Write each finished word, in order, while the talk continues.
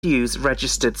use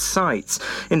registered sites.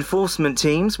 Enforcement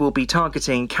teams will be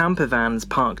targeting camper vans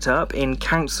parked up in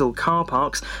council car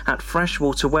parks at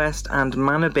Freshwater West and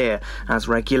Manorbier as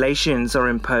regulations are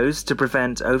imposed to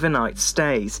prevent overnight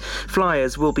stays.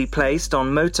 Flyers will be placed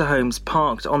on motorhomes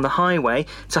parked on the highway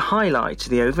to highlight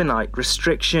the overnight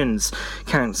restrictions.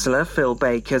 Councillor Phil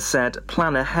Baker said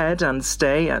plan ahead and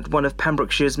stay at one of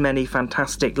Pembrokeshire's many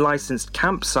fantastic licensed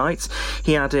campsites.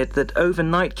 He added that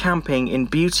overnight camping in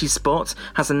beauty spots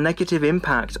has a negative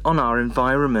impact on our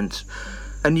environment.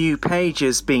 A new page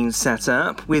has been set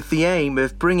up with the aim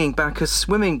of bringing back a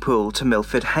swimming pool to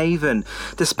Milford Haven.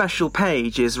 The special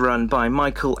page is run by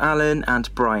Michael Allen and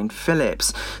Brian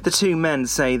Phillips. The two men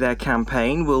say their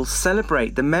campaign will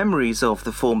celebrate the memories of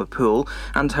the former pool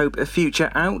and hope a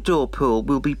future outdoor pool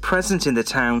will be present in the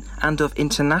town and of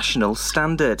international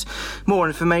standard. More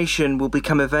information will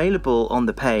become available on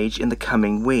the page in the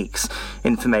coming weeks.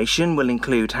 Information will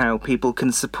include how people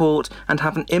can support and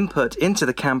have an input into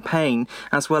the campaign,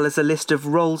 as well as a list of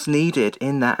roles needed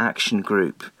in their action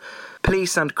group.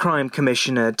 Police and Crime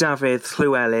Commissioner David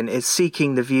Llewellyn is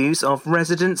seeking the views of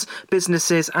residents,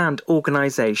 businesses and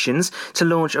organisations to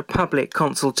launch a public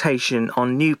consultation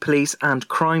on new police and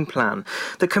crime plan.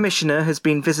 The Commissioner has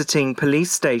been visiting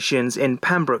police stations in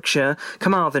Pembrokeshire,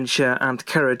 Carmarthenshire and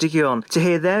Ceredigion to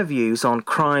hear their views on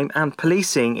crime and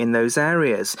policing in those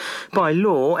areas. By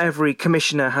law, every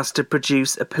Commissioner has to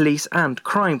produce a police and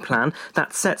crime plan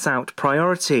that sets out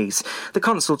priorities. The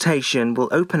consultation will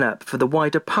open up for the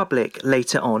wider public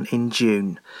later on in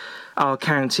June. Our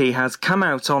county has come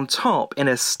out on top in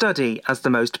a study as the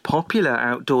most popular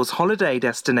outdoors holiday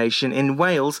destination in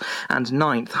Wales and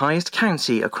 9th highest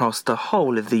county across the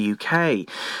whole of the UK.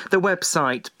 The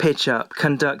website PitchUp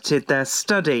conducted their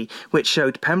study, which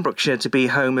showed Pembrokeshire to be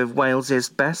home of Wales's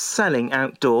best-selling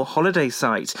outdoor holiday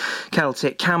site.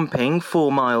 Celtic Camping,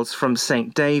 4 miles from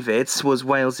St David's, was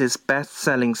Wales's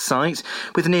best-selling site,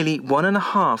 with nearly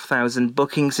 1,500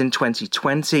 bookings in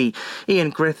 2020. Ian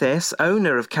Griffiths,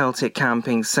 owner of Celtic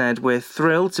Camping, said we're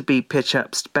thrilled to be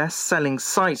PitchUp's best-selling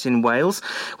site in Wales.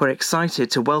 We're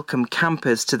excited to welcome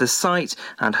campers to the site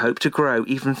and hope to grow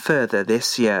even further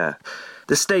this year.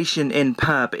 The Station Inn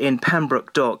pub in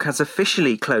Pembroke Dock has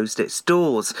officially closed its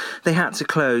doors. They had to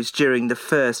close during the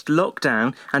first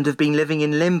lockdown and have been living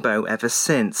in limbo ever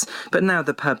since. But now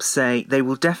the pub say they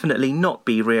will definitely not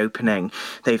be reopening.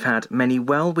 They've had many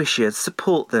well-wishers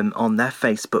support them on their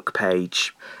Facebook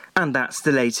page. And that's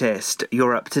the latest.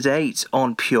 You're up to date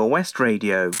on Pure West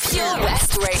Radio. Pure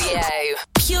West Radio.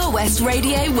 Pure West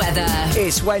Radio weather.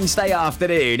 It's Wednesday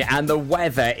afternoon and the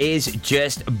weather is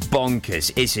just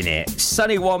bonkers, isn't it?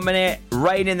 Sunny 1 minute,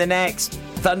 rain in the next,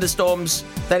 thunderstorms,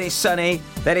 then it's sunny,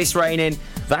 then it's raining.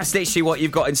 That's literally what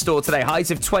you've got in store today.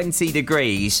 Highs of 20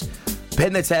 degrees.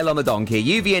 Pin the tail on the donkey.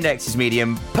 UV index is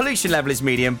medium. Pollution level is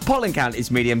medium. Pollen count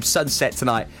is medium. Sunset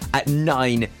tonight at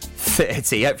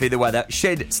 9:30. Hopefully the weather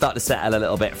should start to settle a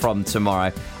little bit from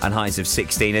tomorrow, and highs of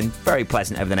 16 and very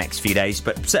pleasant over the next few days,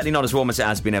 but certainly not as warm as it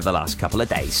has been over the last couple of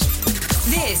days.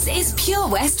 This is Pure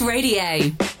West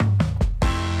Radio.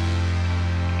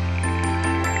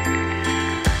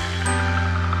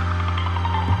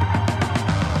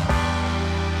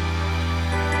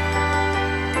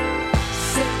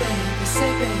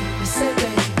 Say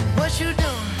baby, what you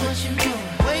doing?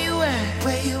 Where you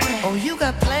at? Oh, you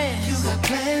got plans.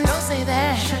 Don't say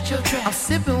that. Shut your trap. I'm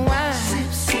sipping wine.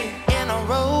 Sip. In a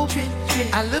robe. Drip.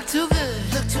 I look too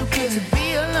good to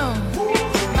be alone.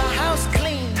 My house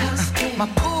clean. My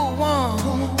pool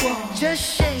warm. Just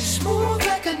shake. Smooth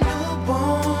like a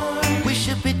newborn. We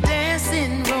should be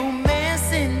dancing,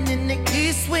 romancing in the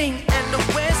east wing and the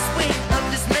west wing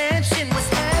of this mansion. What's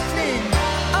happening?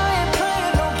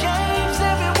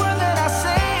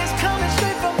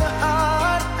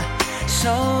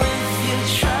 So if you're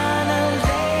trying to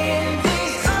lay in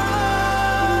these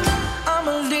arms,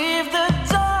 I'ma leave the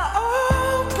door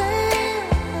open.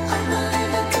 I'ma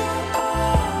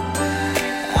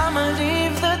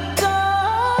leave the door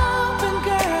open,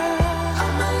 girl.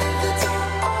 I'ma leave the door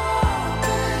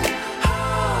open.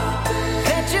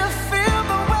 Let you feel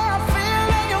the way I feel,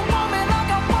 and you want me like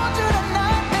I want you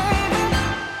tonight, baby.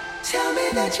 Tell me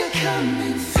that you're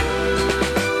coming through.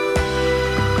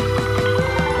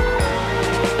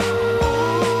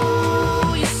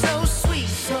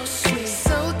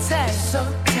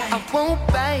 Won't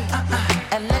bite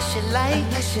unless you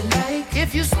like.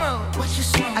 If you smoke,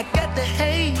 I got the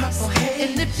haze.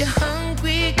 And if you're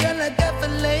hungry, girl, I got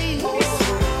fillets.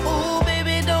 Ooh,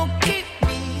 baby, don't keep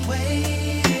me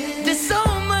waiting. There's so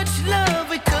much love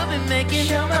we could be making.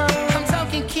 I'm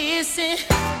talking kissing,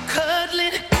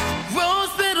 cuddling,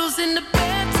 rose petals in the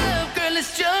bed.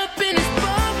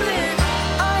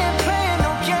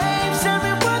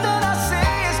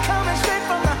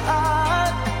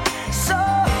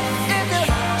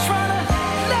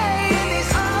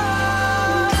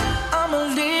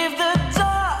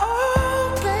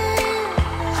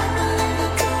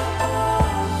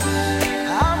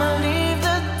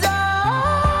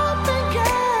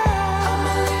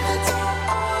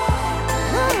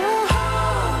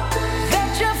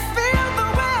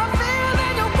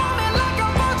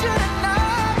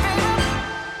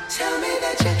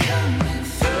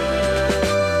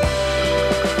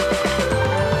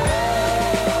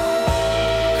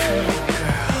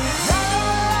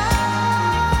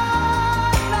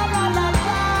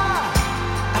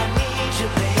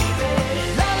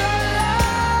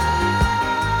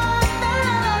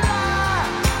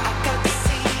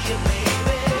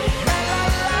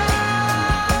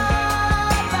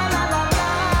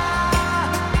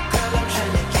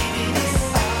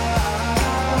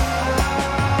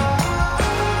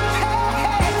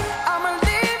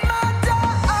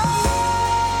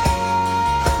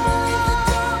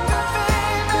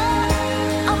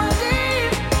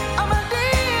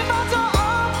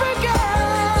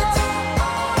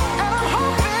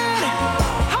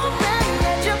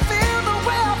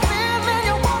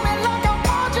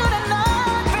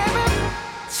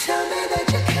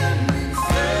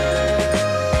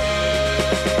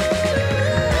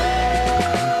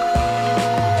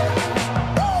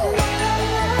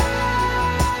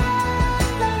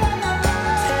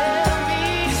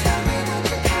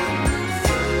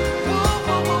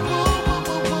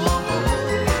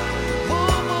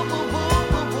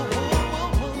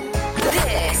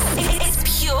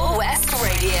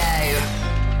 Radio.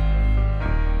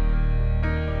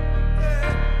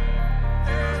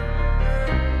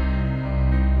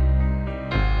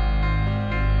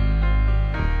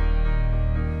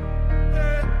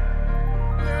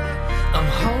 I'm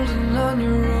holding on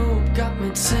your rope, got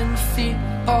me 10 feet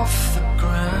off the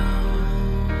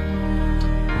ground.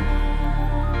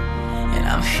 And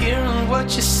I'm hearing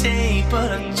what you say,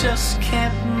 but I just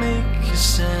can't make a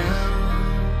sound.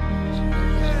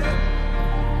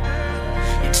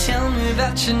 You tell me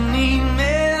that you need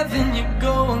me, then you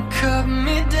go and cut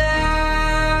me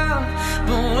down.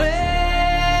 But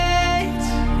wait,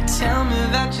 you tell me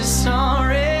that you're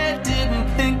sorry, didn't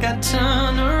think I'd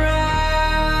turn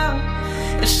around.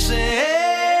 You say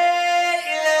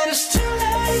that it's too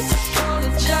late to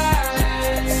apologize.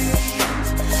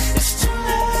 It's too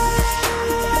late.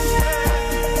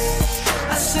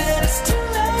 I said it's too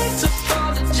late to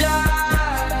apologize.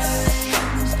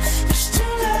 It's too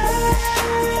late.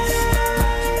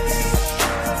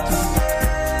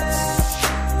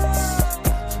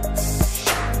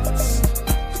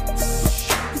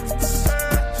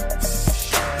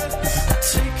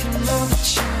 Take another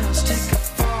chance, take a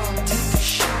fall, take a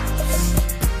shot.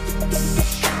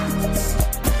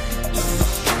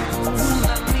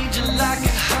 I need you like a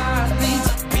heart needs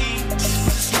a beat.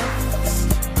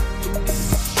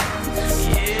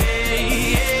 Yeah,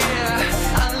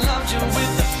 yeah. I loved you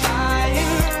with the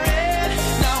fire red.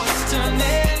 Now it's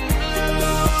turning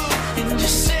blue. And you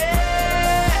say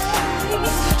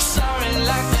sorry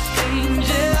like the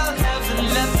angel. Heaven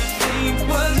let me think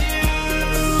was you.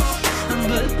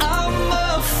 But I'm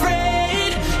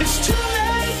afraid it's too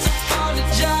late to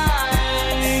apologize.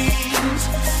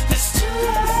 It's too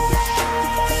late.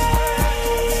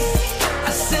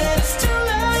 I said it's too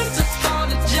late to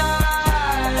apologize.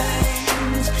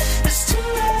 It's too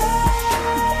late.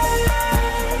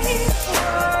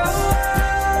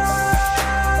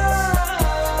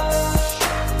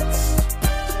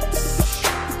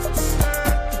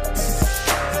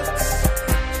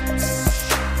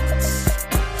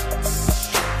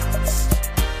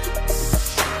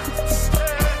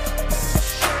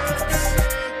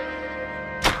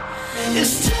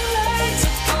 It's too late to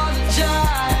apologize.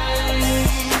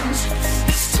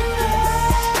 It's too late.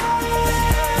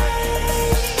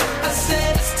 I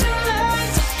said it's too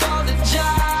late to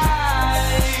apologize.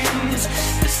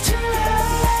 It's too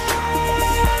late.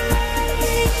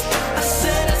 I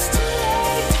said it's too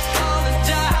late to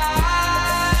apologize.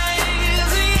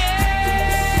 Yeah.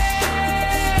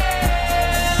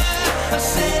 I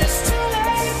said it's too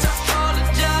late to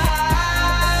apologize.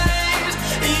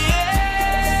 Yeah.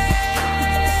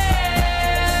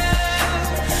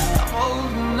 I'm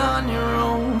holding on your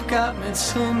own, got me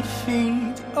 10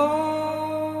 feet.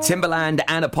 Oh. Timberland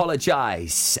and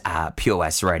Apologise at Pure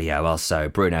West Radio. Also,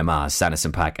 Bruno Mars,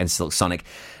 Sanderson Paak and Silk Sonic.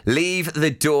 Leave the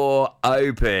door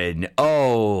open.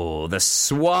 Oh, the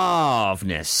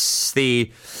suaveness,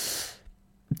 the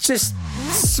just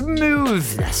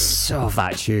smoothness of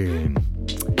that tune.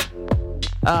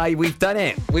 We've done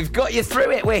it. We've got you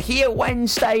through it. We're here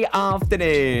Wednesday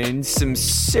afternoon. Some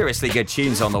seriously good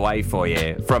tunes on the way for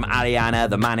you. From Aliana,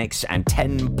 The Manics and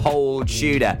 10-Pole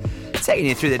Tudor. Taking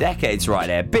you through the decades right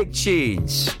there. Big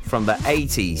tunes from the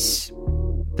 80s,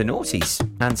 the noughties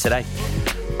and today.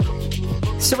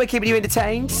 So we're keeping you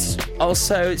entertained.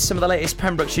 Also, some of the latest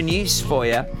Pembrokeshire news for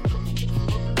you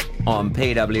on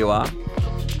PWR.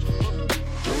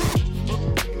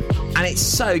 And it's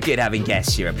so good having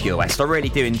guests here at Pure West. I really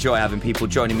do enjoy having people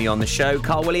joining me on the show.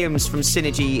 Carl Williams from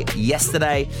Synergy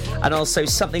yesterday, and also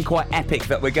something quite epic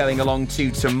that we're going along to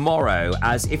tomorrow,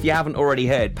 as if you haven't already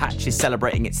heard, Patch is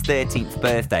celebrating its 13th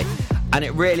birthday. And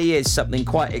it really is something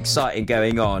quite exciting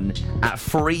going on at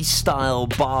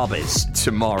Freestyle Barbers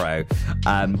tomorrow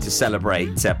to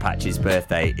celebrate Patch's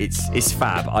birthday. It's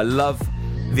fab. I love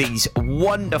these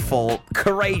wonderful,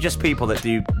 courageous people that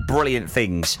do brilliant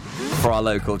things for our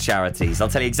local charities. I'll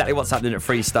tell you exactly what's happening at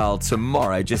Freestyle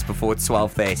tomorrow just before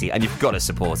 12:30, and you've got to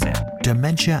support it.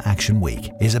 Dementia Action Week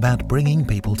is about bringing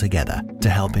people together to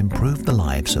help improve the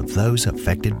lives of those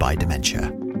affected by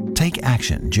dementia. Take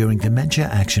action during Dementia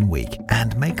Action Week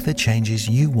and make the changes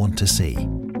you want to see.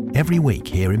 Every week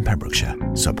here in Pembrokeshire,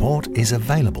 support is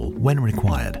available when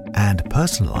required and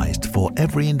personalised for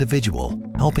every individual,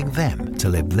 helping them to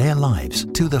live their lives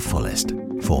to the fullest.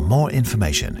 For more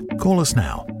information, call us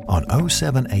now on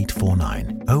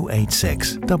 07849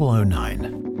 086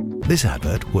 009. This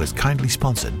advert was kindly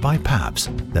sponsored by PABS,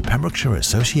 the Pembrokeshire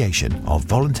Association of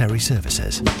Voluntary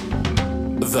Services.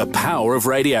 The power of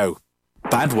radio.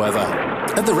 Bad weather.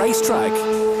 At the racetrack.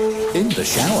 In the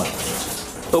shower.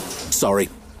 Oh, sorry.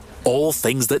 All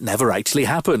things that never actually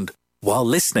happened. While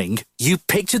listening, you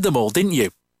pictured them all, didn't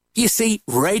you? You see,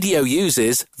 radio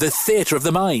uses the theatre of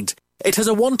the mind. It has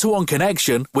a one-to-one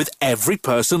connection with every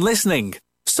person listening.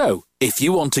 So, if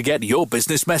you want to get your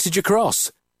business message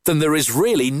across, then there is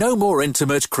really no more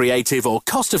intimate, creative or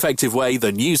cost-effective way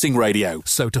than using radio.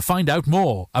 So to find out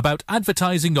more about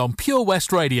advertising on Pure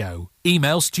West Radio,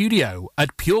 email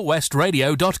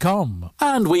studio@purewestradio.com.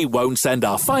 And we won't send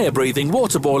our fire-breathing,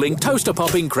 water-boiling,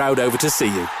 toaster-popping crowd over to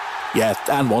see you. Yeah,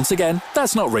 and once again,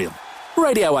 that's not real.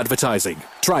 Radio advertising.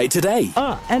 Try it today.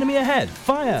 Enemy ahead.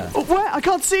 Fire. Oh, where? I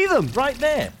can't see them. Right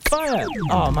there. Fire.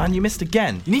 Oh, man, you missed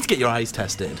again. You need to get your eyes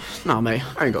tested. Nah, mate,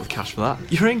 I ain't got the cash for that.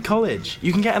 You're in college.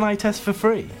 You can get an eye test for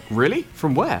free. Really?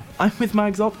 From where? I'm with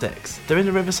Mags Optics. They're in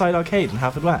the Riverside Arcade in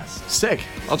Haverfordwest. Sick.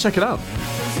 I'll check it out.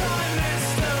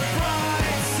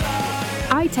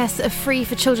 Eye tests are free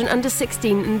for children under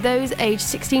 16 and those aged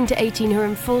 16 to 18 who are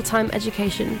in full-time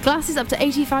education. Glasses up to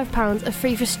 £85 are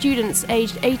free for students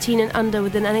aged 18 and under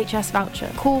with an NHS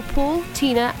voucher. Call Paul,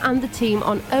 Tina and the team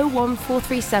on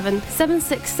 01437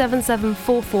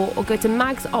 767744 or go to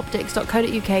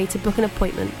magsoptics.co.uk to book an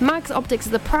appointment. Mags Optics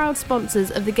are the proud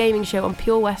sponsors of the gaming show on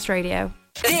Pure West Radio.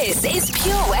 This is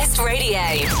Pure West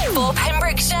Radio for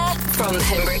Pembrokeshire from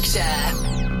Pembrokeshire.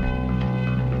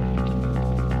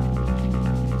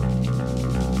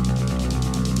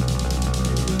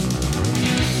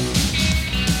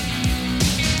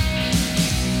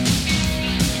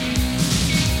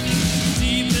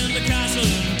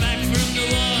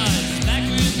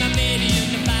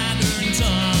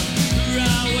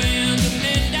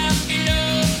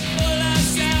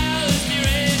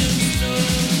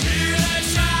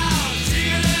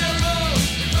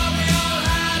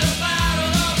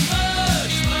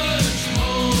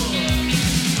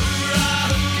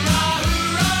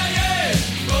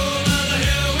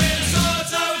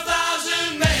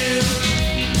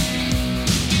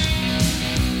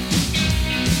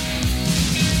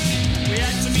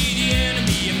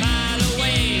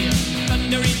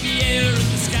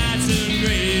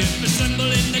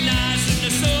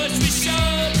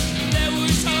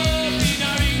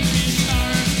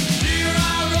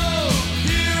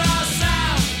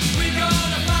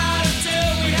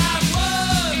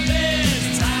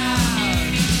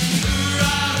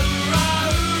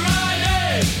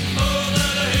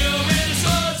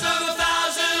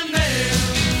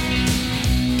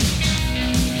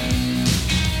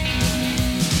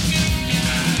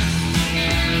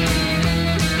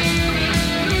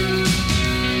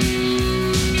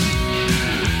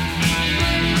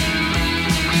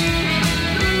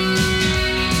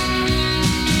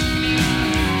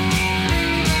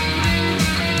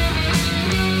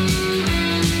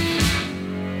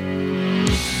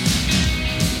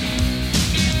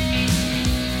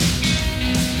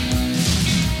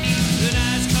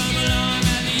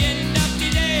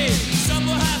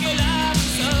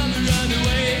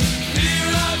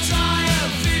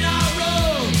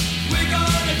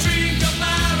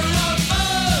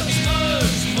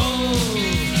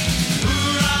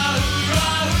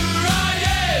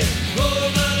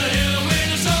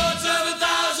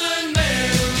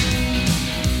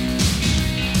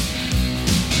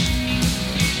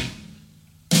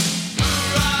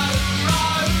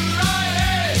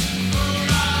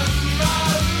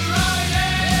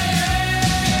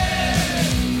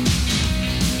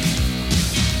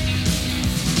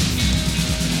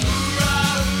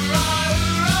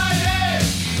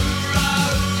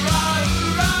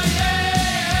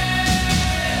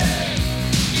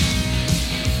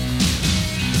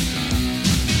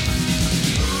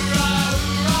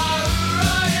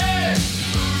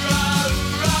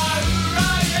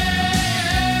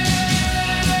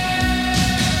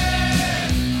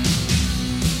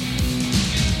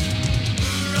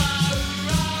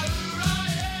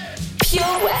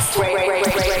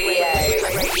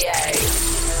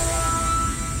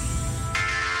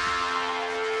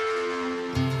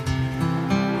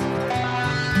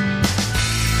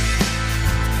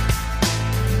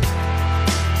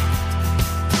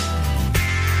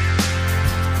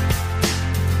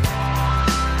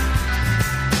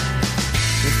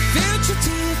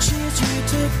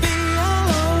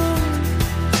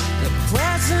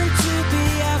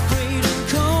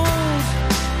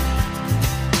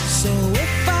 So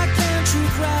if I can't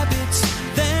shoot rabbits,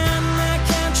 then I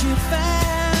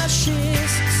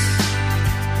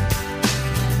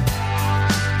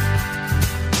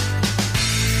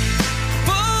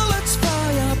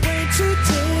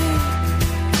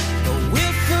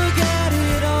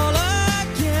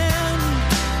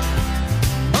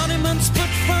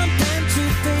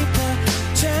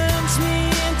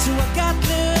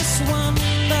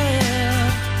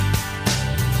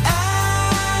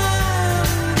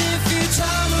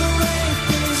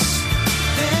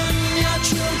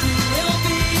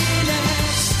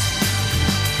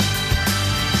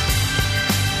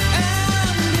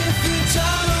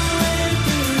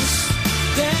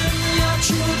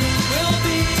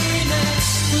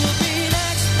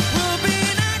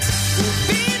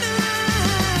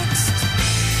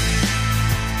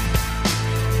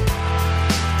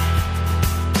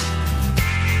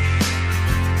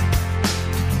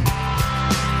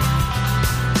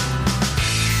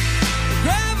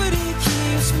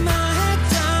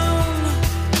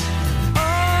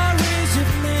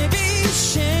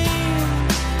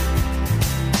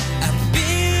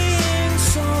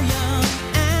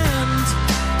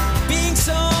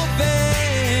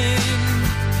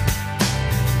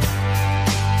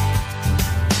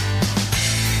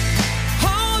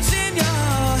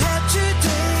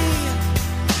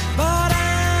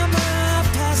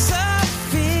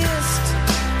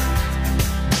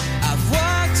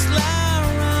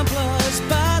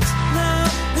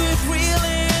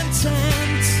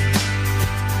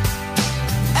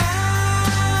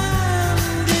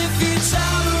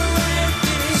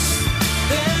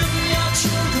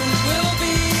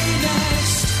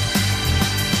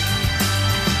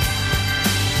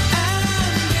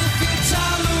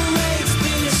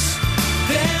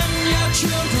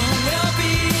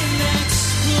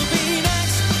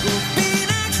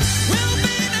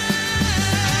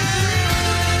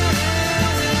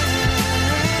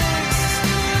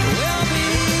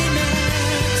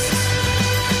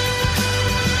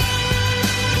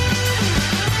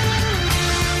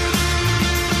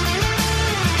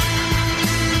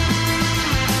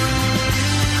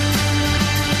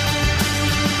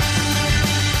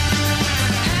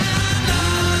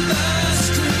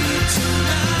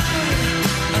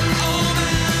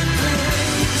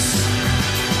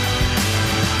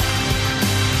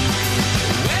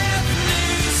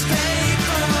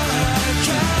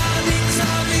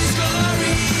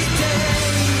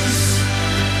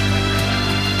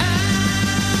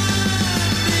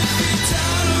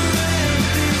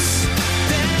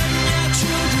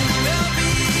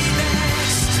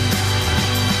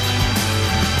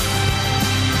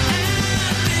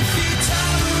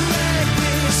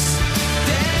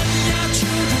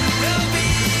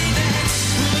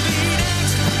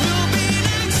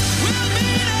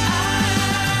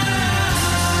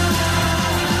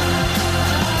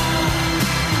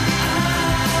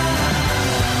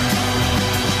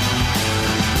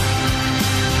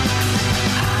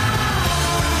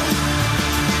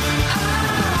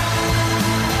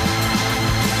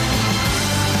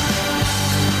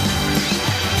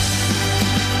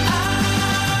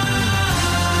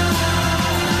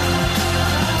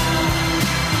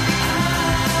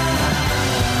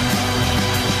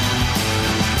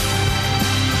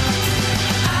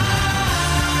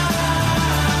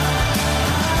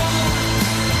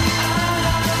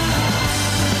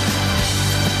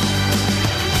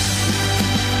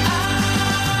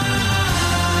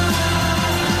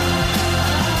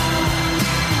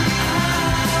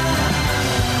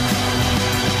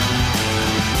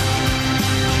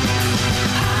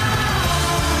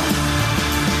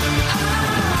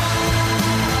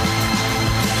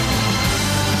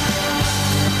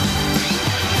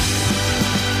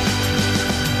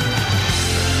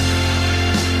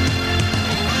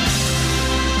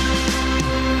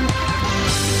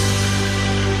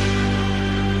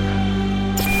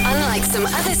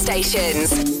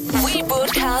stations. We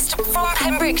broadcast from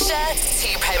Pembrokeshire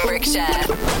to Pembrokeshire.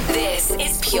 This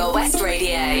is Pure West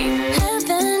Radio.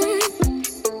 Heaven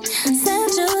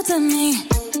sent you to me.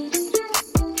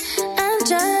 I'm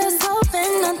just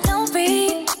hoping I don't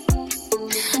repeat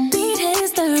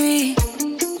history.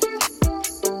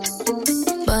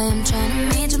 Boy, I'm trying to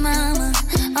meet your mama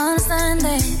on a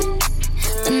Sunday.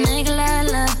 The nigga I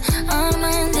love on a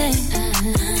Monday.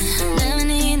 Never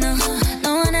need no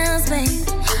one else, babe.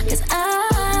 'Cause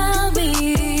I'll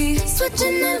be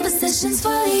switching up positions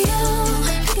for you.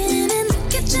 Getting in the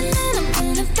kitchen and I'm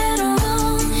in the bedroom.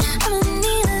 I don't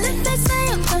need a lick, they say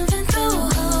I'm pumping through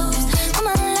holes. I'm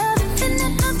my love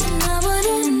infinite, nothing I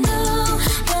wouldn't do,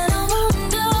 that I won't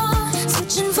do.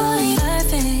 Switching for you,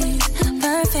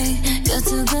 perfect, you're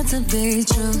too good to be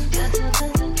true.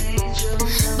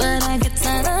 But I get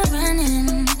tired of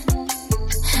running.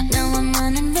 Now I'm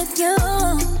running with you.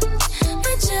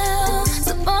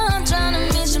 So boy, I'm trying to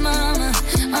meet your mama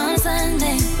on a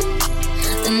Sunday.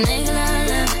 The nigga I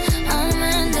love on a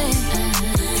Monday.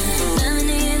 Never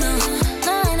need no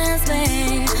one else,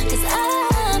 babe. 'Cause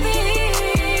I'll be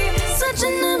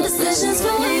switching up positions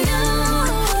for you.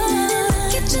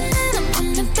 Kitchen and I'm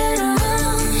in the bedroom. I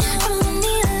don't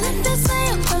need a lick, they say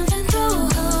I'm pumping through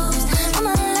holes. I'm a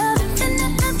love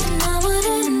infinite, nothing I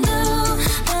wouldn't do,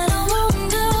 that I won't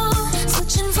do.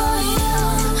 Switching for you.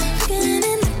 Getting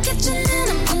in the kitchen and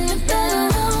I'm in the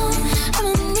bedroom. I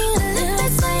don't need a lick, they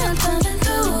say I'm pumping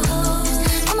through holes.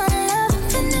 I'm a love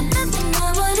infinite, nothing I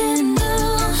wouldn't do,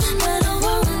 that I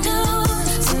won't do.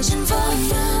 Switching for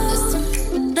you. There's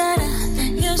something that I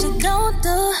usually don't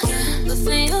do, but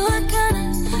for you I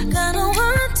kinda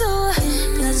want to.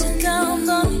 'Cause you're down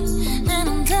for me and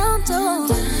I'm down too.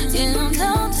 Yeah, I'm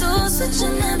down too.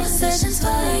 Switching up positions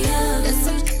for you. There's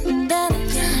something that I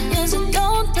usually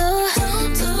don't do,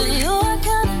 but for you I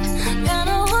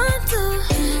kinda want to.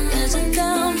 'Cause you're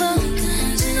down for me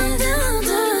and I'm down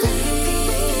too.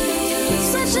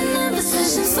 Switching up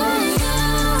positions for you.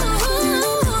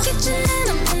 Kitchen and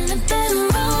I'm in the bedroom.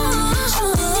 I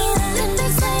don't need a lick, they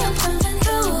say I'm pumping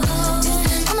through holes.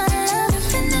 I'm a love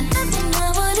infinite, nothing I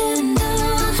wouldn't do,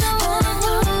 that I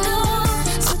won't do.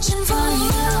 Switching for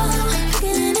you.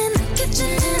 Getting in the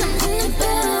kitchen and I'm in the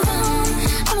bedroom.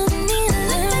 I don't need a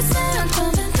lick, they say I'm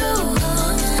pumping through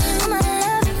holes. I'm a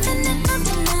love infinite,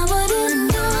 nothing I wouldn't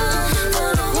do,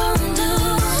 that I won't do.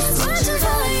 Switching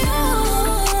for you.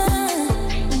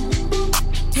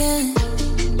 Yeah.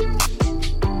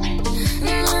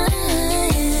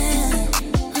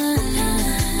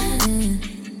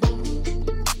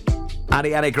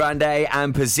 Ariana Grande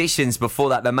and Positions. Before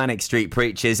that, the Manic Street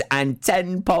Preachers and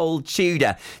 10-Pole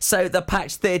Tudor. So the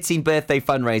Patch 13 birthday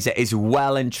fundraiser is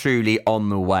well and truly on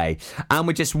the way. And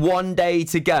with just one day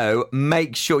to go,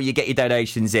 make sure you get your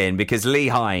donations in, because Lee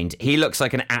Hind, he looks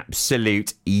like an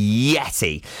absolute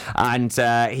yeti. And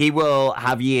he will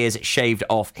have years shaved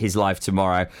off his life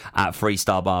tomorrow at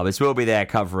Freestyle Barbers. We'll be there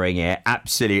covering it.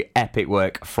 Absolute epic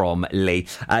work from Lee.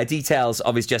 Details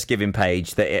of his Just Giving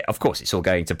page, of course, it's all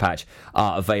going to Patch,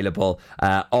 are available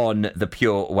on the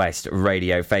Pure West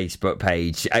Radio Facebook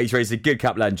page. He's raised a good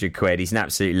couple £100. He's an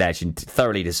absolute legend,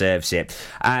 thoroughly deserves it.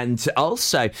 And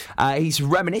also, he's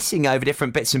reminiscing over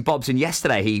different bits and bobs. And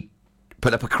yesterday, he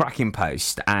put up a cracking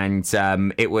post, and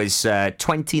it was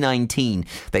 2019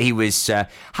 that he was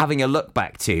having a look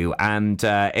back to, and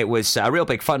it was a real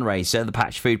big fundraiser, the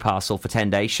Patch Food Parcel for 10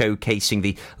 days, showcasing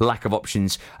the lack of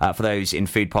options for those in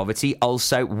food poverty.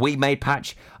 Also, we made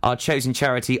Patch our chosen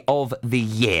charity of the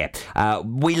year.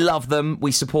 We love them,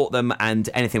 we support them, and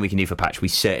anything we can do for Patch, we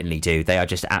certainly do. They are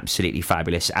just absolutely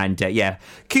fabulous. And yeah,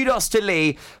 kudos to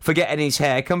Lee for getting his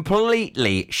hair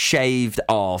completely shaved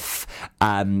off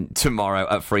tomorrow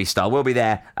at Freestyle. We'll be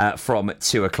there from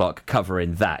 2 o'clock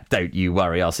covering that. Don't you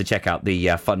worry. Also, check out the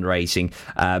fundraising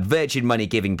Virgin Money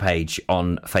Giving page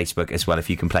on Facebook as well. If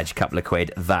you can pledge a couple of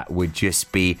quid, that would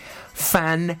just be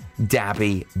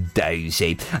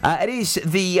fan-dabby-dozy. It is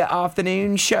the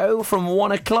afternoon show from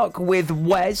 1 o'clock with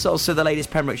Wes. Also, the latest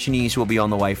Pembrokeshire news will be on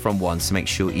the way from 1, so make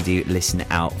sure you do listen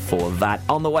out for that.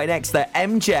 On the way next, the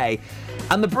MJ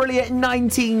and the brilliant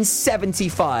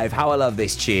 1975. How I love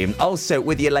this tune. Also,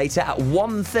 with you later at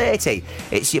 1:30,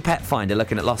 it's your pet finder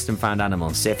looking at lost and found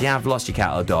animals. So if you have lost your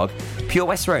cat or dog, Pure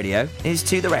West Radio is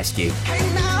to the rescue. Hey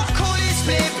now, call this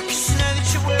baby, 'cause you know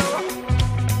that you will.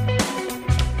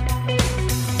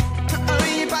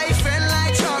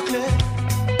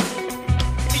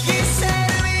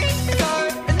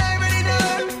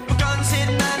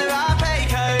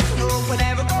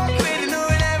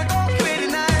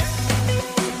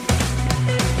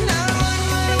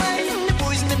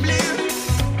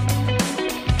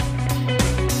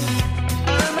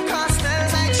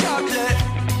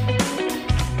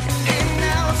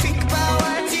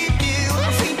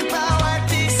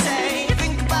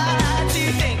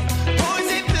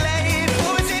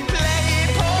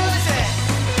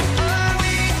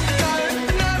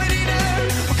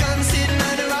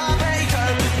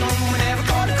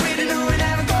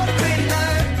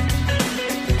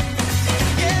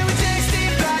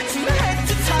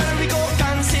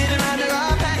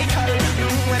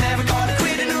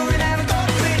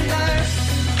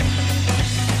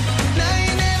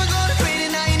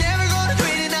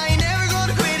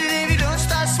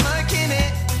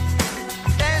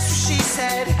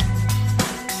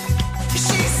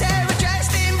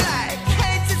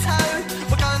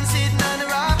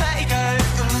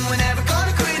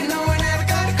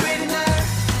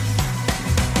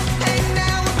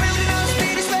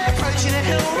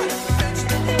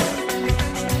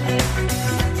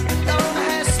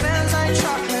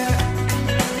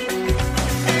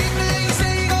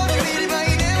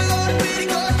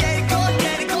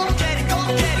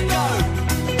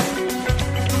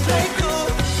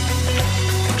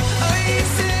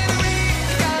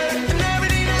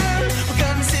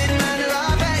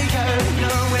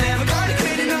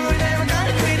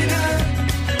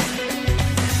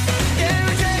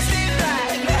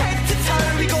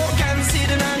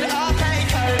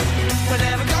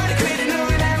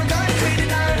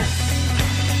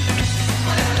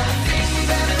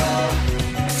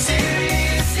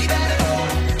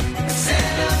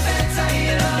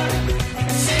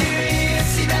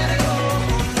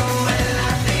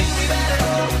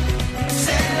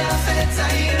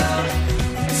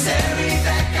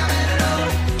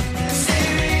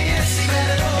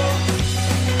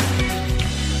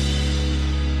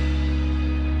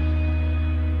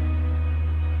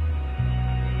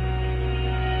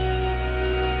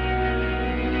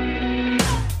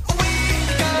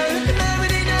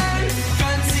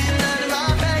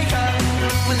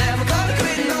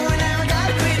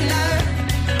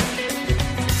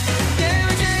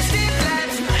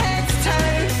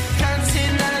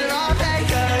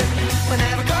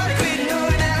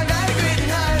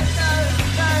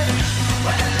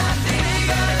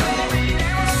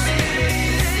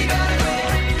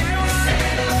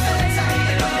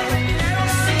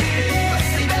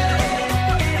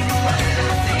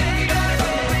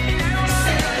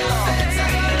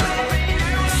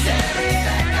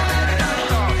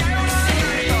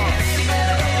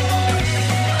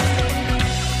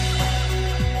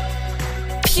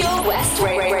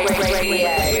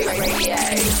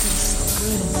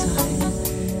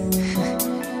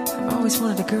 always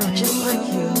wanted a girl just like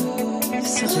you.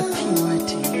 Such a PYT,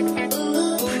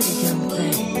 pretty young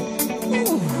thing.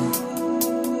 Ooh.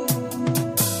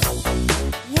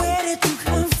 Where did you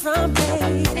come from,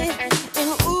 baby?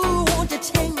 And ooh, won't you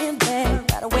take me there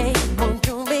right away? Won't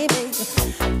you, baby?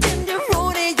 Tender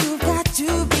roadie, you got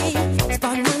to be.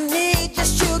 Spark my need,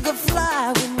 just sugar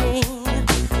fly with me.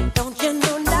 Don't you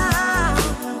know now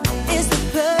is the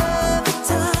perfect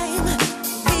time?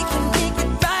 We can make it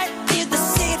right near the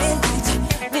city lights.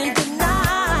 When the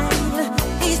night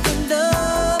is the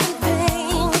love and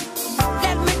pain.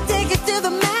 Let me take it to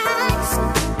the max.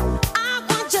 I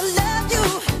want to love you,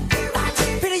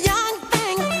 pretty young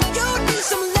thing. You need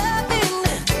some loving,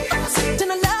 then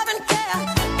a love and care,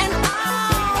 and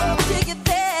I'll take it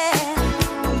there,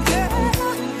 girl.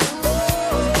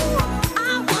 Ooh, I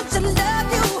want to love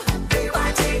you,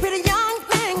 pretty young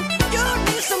thing. You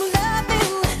need some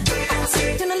loving,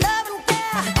 then a love and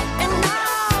care, and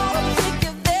I'll take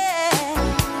you there.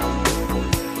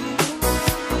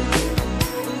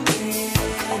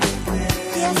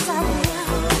 Yes, I will.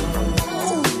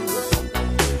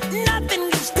 Nothing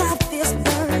can stop this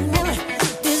burning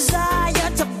desire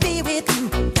to be with you.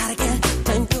 Gotta get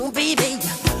to you, baby.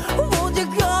 Won't you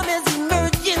come as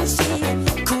emergency?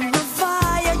 Cool my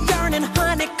fire, yearning,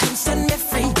 honey, come set me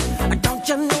free. Don't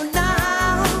you know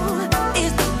now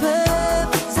is the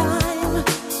perfect time?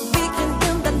 We can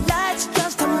dim the lights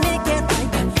just to make it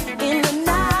right in the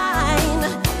night.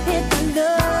 Hit the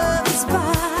love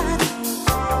spot.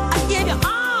 I give you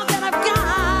all that I've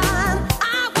got.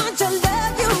 I want to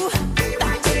love you,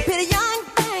 pretty young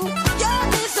thing. You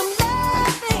need some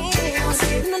loving,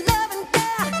 and a love and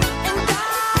care, and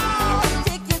I'll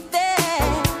take you there.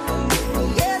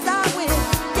 Yes, I will.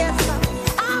 Yes,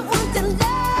 I want to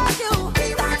love you,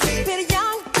 pretty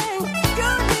young thing. You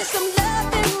need some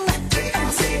loving,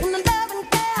 and a love and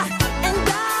care, and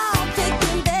I'll take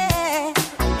you there.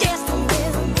 Yes, I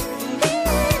will.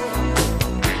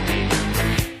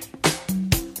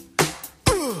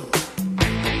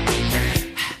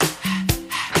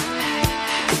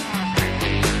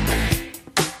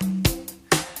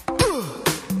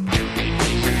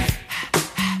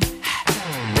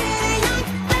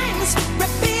 Things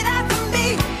repeat after me.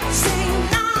 Say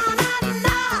na na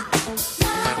na,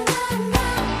 na na na,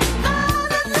 na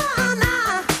na na, na na.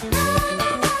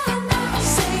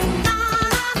 Say na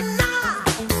na na,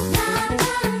 na na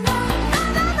na,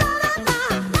 na na.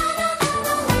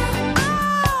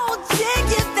 Oh,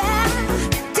 take it there,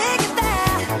 take it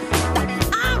there.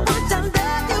 I want to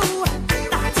love you,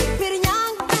 pretty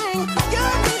young thing. You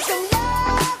need some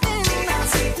loving,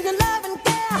 and a love and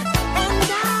care, and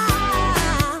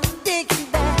I'll take you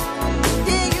there,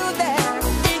 take you there,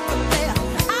 take you there.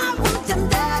 I want to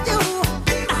love you,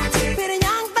 pretty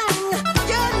young thing.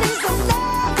 You need some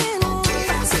loving,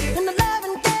 and a love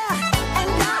and care,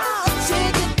 and I'll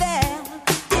take you there,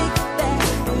 take you there.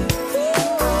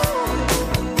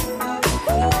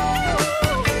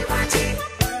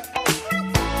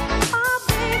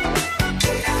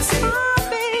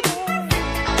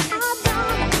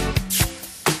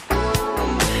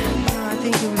 I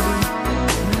think it would be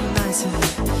real nice if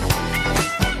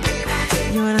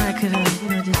you and I could,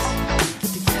 just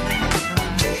get together.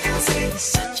 It's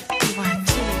such a PYT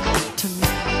to me,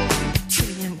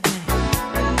 pretty young thing.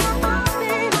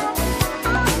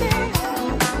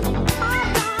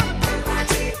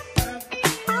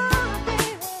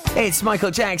 It's Michael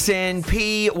Jackson,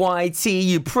 PYT,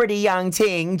 you pretty young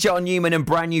ting. John Newman and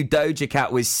brand new Doja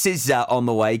Cat with SZA on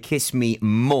the way, Kiss Me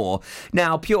More.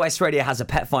 Now, Pure West Radio has a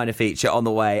pet finder feature on the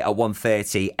way at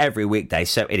 1:30 every weekday,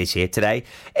 so it is here today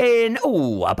in,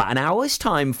 about an hour's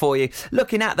time for you,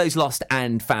 looking at those lost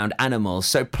and found animals.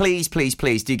 So please, please,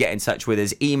 please do get in touch with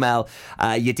us. Email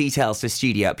your details to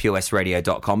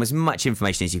studio@purewestradio.com. As much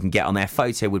information as you can get on there.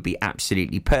 Photo would be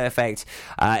absolutely perfect.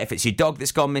 If it's your dog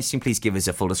that's gone missing, please give us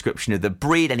a full description of the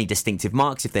breed, any distinctive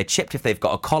marks, if they're chipped, if they've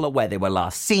got a collar, where they were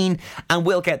last seen, and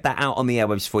we'll get that out on the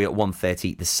airwaves for you at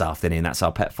 1:30 this afternoon. That's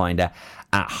our pet finder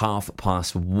at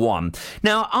 1:30.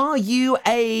 Now, are you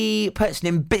a person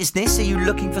in business? Are you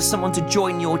looking for someone to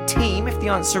join your team? If the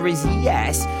answer is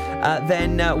yes,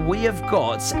 then we have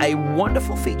got a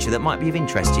wonderful feature that might be of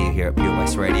interest to you here at Pure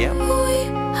West Radio. We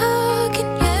hug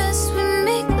and yes, we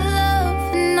make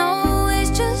love and always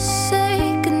just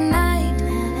say goodnight.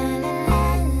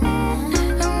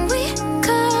 And we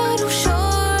cuddle, sure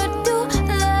I do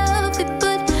love it,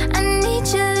 but I need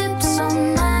your lips all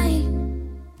night.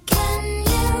 Can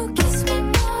you kiss me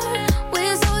more?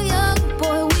 We're so young,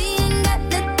 boy, we ain't got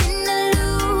nothing to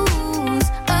lose.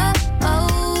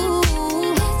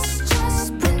 It's just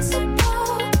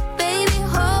principle, baby,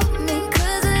 hold me,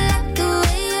 'cause I like the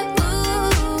way it moves.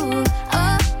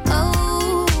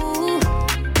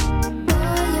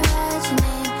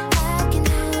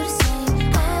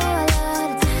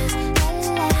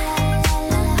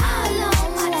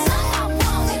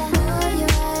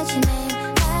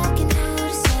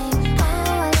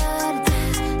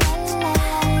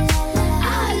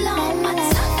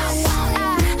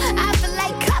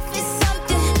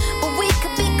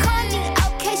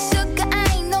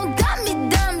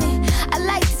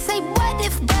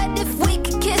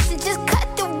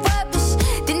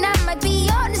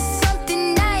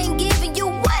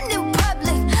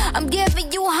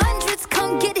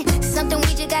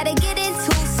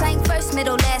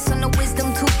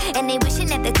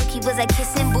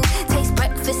 Taste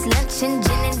breakfast, lunch, and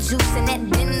gin and juice. And at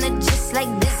dinner, just like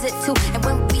dessert too. And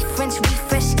when we French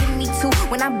refresh, give me two.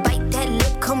 When I bite that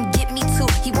lip, come get me two.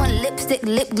 He want lipstick,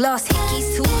 lip gloss,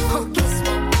 hickeys too. Kiss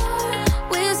me more.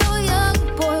 We're so young,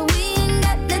 boy, we ain't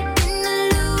got nothing to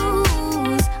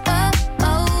lose.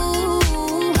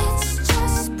 It's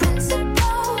just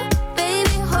principle.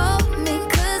 Baby, hold me,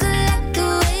 'cause I like the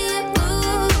way you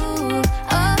move.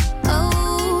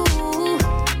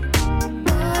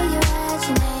 Boy, you write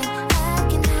your name, I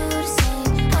can do the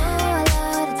same. Oh, I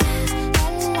love the taste. La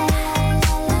la la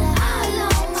la la. All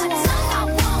on my tongue, I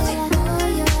want it. Boy,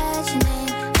 you write your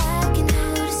name, I can do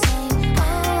the same. Oh,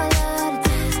 I love the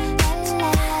taste. La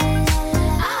la la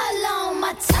la. All on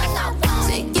my tongue, I want it.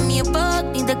 Say, give me a buck,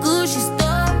 need the Gucci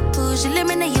stuff. Push your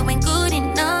limit, now you ain't good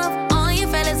enough. All your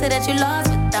fellas say that you lost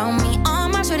without me. All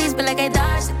my shorties feel like I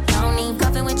dodged the county.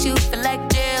 Coughing with you feel like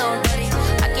jail, buddy.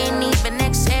 I can't even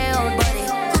exhale, buddy.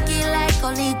 Cookie like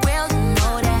holy grail, you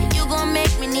know that. You gon'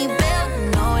 make me need bail, you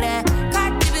know that.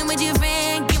 Caught dipping with your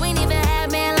friend, you ain't even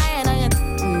had man lying on you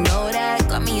know that.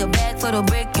 Got me a bag for the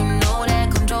brick, you know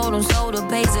that. Control them, so the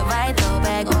pays it right though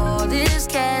back. All this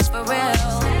cash for real.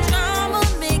 Drama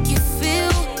make you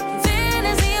feel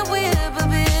fantasy and whip a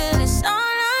bill. It's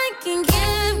all I can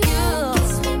give you.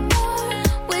 Kiss me more.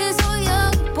 We're so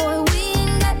young, boy, we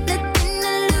ain't got nothing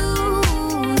to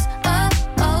lose.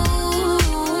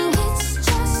 It's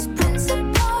just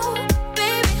principle.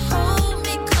 Baby, hold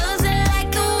me, 'cause I like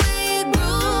the way you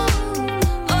groove.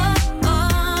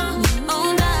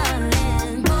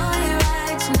 Darling. Boy, you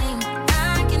write your name,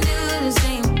 I can do the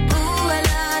same. Ooh, I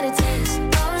love the taste.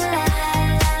 Oh, la la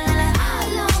la la.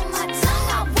 All on my tongue,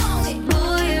 I want it.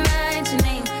 Boy, you write your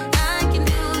name, I can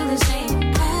do the same.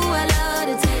 Ooh, I love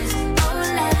the taste. Oh,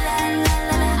 la la la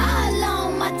la. All on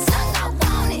my tongue, I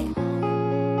want it.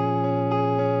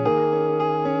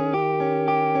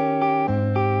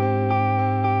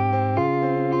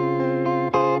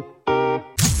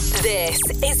 This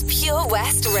is Pure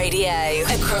West Radio.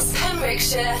 Across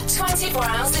Pembrokeshire, 24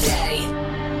 hours a day.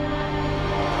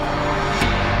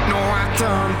 No, I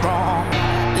done wrong.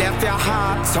 Left your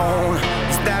heart torn.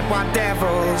 Is that what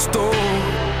devils do?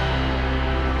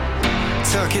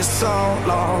 Took you so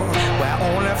long, where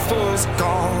only fools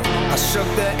go. I shook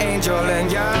the angel in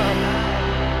you.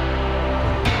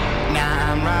 Now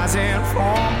I'm rising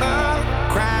from the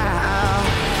ground,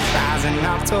 rising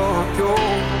up to you.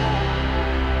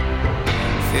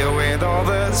 Filled with all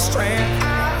the strength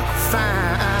I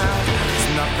find, there's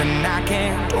nothing I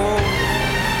can't do.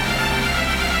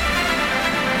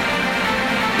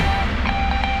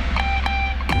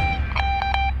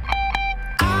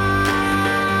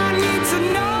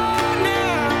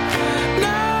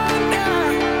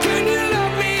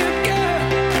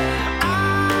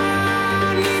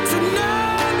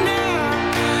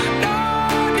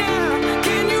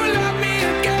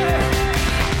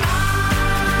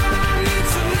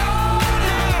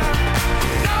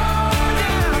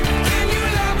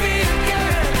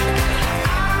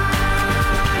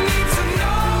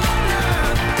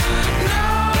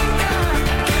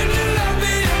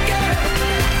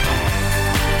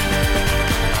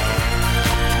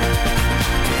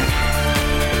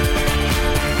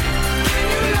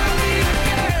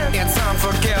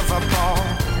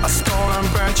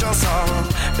 Your soul.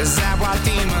 Is that what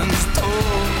demons do?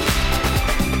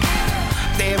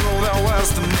 They rule the world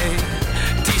to me,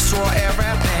 destroy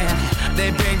everything. They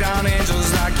bring down angels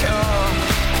like you.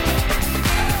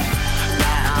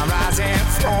 Now I'm rising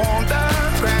from the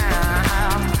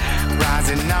ground,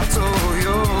 rising up to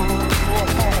you.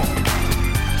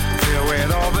 Filled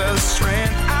with all the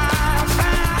strength I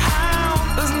found,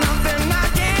 there's nothing I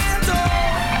can't do.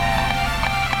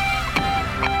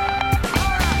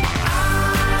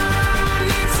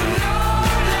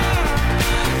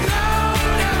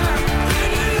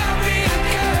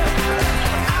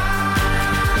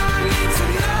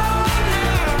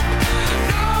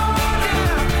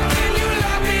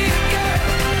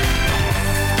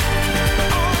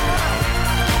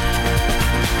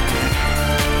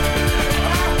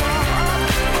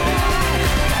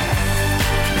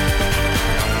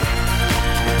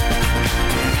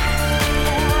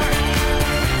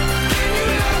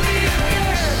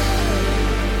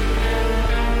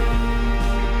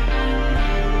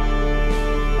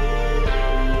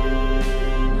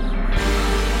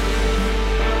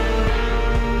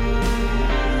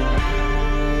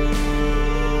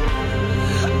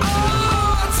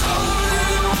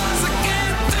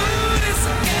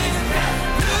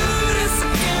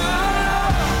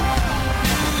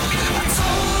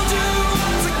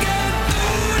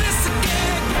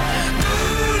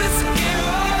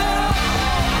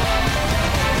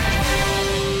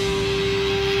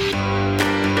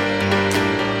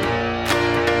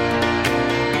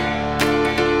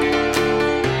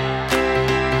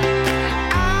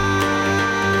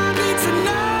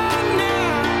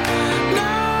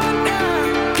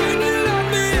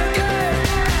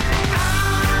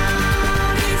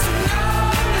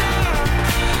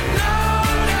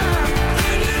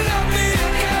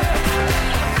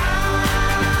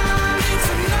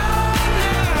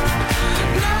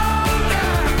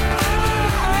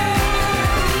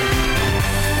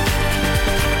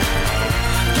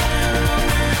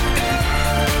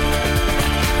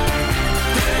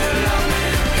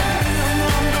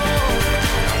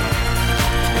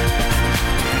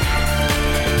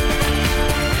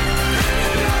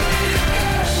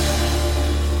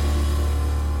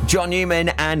 John Newman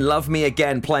and Love Me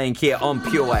Again playing here on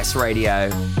Pure West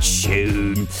Radio.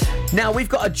 Tune. Now, we've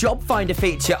got a job finder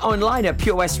feature online at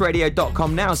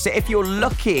purewestradio.com now. So if you're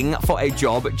looking for a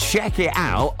job, check it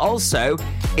out. Also,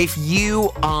 if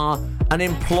you are an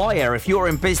employer, if you're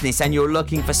in business and you're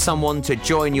looking for someone to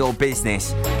join your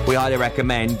business, we highly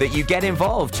recommend that you get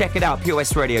involved. Check it out,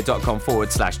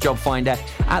 purewestradio.com/job finder.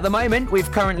 At the moment, we've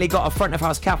currently got a front of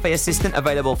house cafe assistant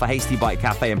available for Hasty Bite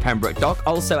Cafe in Pembroke Dock.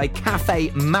 Also a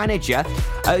cafe manager.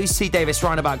 OC Davis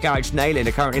Roundabout Garage Nayland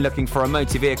are currently looking for a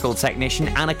motor vehicle technician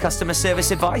and a customer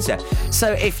service advisor.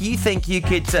 So if you think you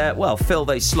could, fill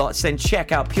those slots, then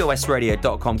check out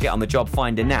purewestradio.com. Get on the job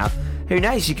finder now. Who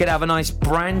knows, you could have a nice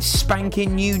brand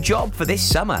spanking new job for this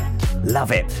summer.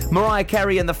 Love it. Mariah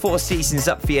Carey and the Four Seasons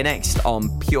up for you next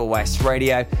on Pure West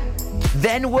Radio.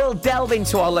 Then we'll delve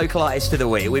into our local artist of the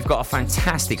week. We've got a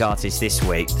fantastic artist this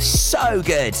week. So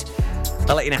good.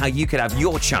 I'll let you know how you could have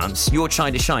your chance, your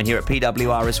time to shine here at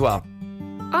PWR as well.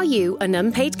 Are you an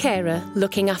unpaid carer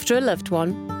looking after a loved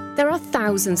one? There are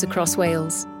thousands across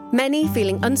Wales, many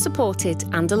feeling unsupported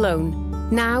and alone,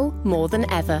 now more than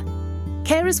ever.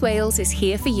 Carers Wales is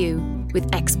here for you with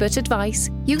expert advice,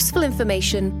 useful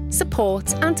information,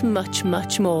 support and much,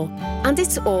 much more. And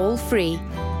it's all free.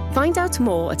 Find out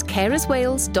more at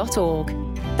carerswales.org.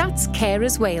 That's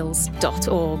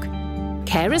carerswales.org.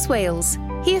 Carers Wales,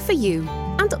 here for you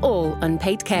and all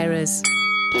unpaid carers.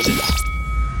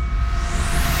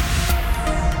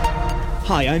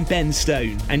 Hi, I'm Ben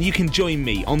Stone, and you can join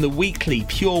me on the weekly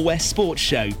Pure West Sports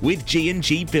Show with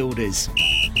G&G Builders.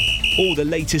 All the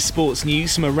latest sports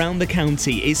news from around the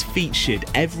county is featured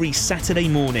every Saturday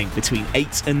morning between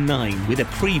 8 and 9 with a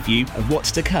preview of what's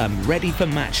to come ready for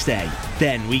match day.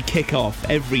 Then we kick off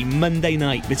every Monday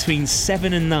night between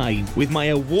 7 and 9 with my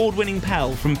award-winning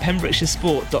pal from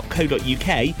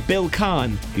pembrokeshiresport.co.uk, Bill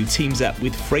Kahn, who teams up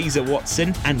with Fraser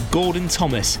Watson and Gordon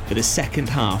Thomas for the second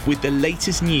half with the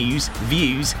latest news,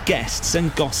 views, guests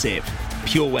and gossip.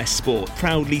 Pure West Sport,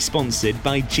 proudly sponsored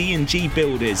by G&G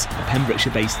Builders, a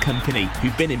Pembrokeshire-based company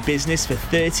who've been in business for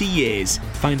 30 years.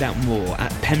 Find out more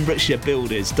at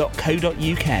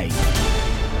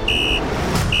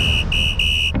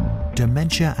pembrokeshirebuilders.co.uk.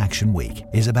 Dementia Action Week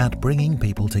is about bringing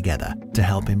people together to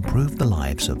help improve the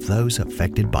lives of those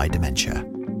affected by dementia.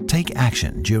 Take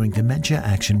action during Dementia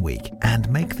Action Week and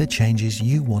make the changes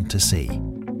you want to see.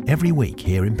 Every week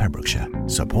here in Pembrokeshire,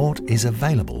 support is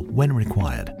available when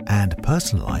required and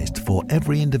personalised for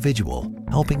every individual,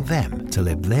 helping them to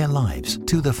live their lives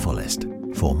to the fullest.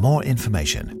 For more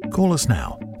information, call us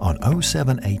now on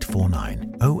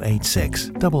 07849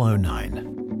 086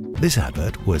 009. This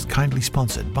advert was kindly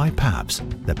sponsored by PABS,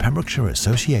 the Pembrokeshire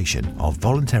Association of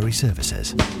Voluntary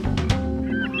Services.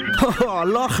 Oh,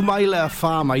 Lochmeyler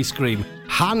Farm Ice Cream.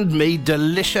 Handmade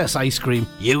delicious ice cream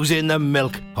using the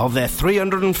milk of their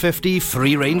 350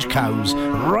 free-range cows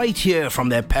right here from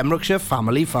their Pembrokeshire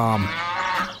family farm.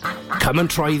 Come and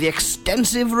try the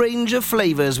extensive range of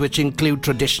flavours which include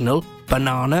traditional,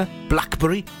 banana,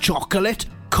 blackberry, chocolate,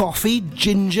 coffee,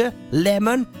 ginger,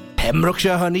 lemon,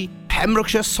 Pembrokeshire honey,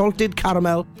 Pembrokeshire salted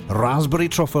caramel, raspberry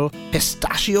truffle,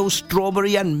 pistachio,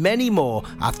 strawberry and many more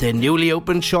at their newly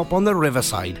opened shop on the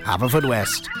Riverside,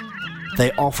 Haverfordwest.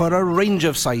 They offer a range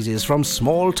of sizes from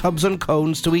small tubs and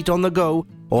cones to eat on the go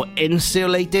or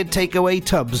insulated takeaway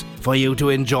tubs for you to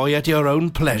enjoy at your own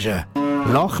pleasure.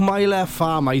 Lochmeyler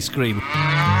Farm Ice Cream.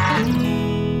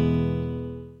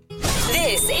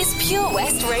 This is Pure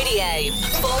West Radio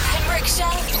for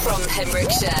Pembrokeshire from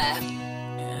Pembrokeshire.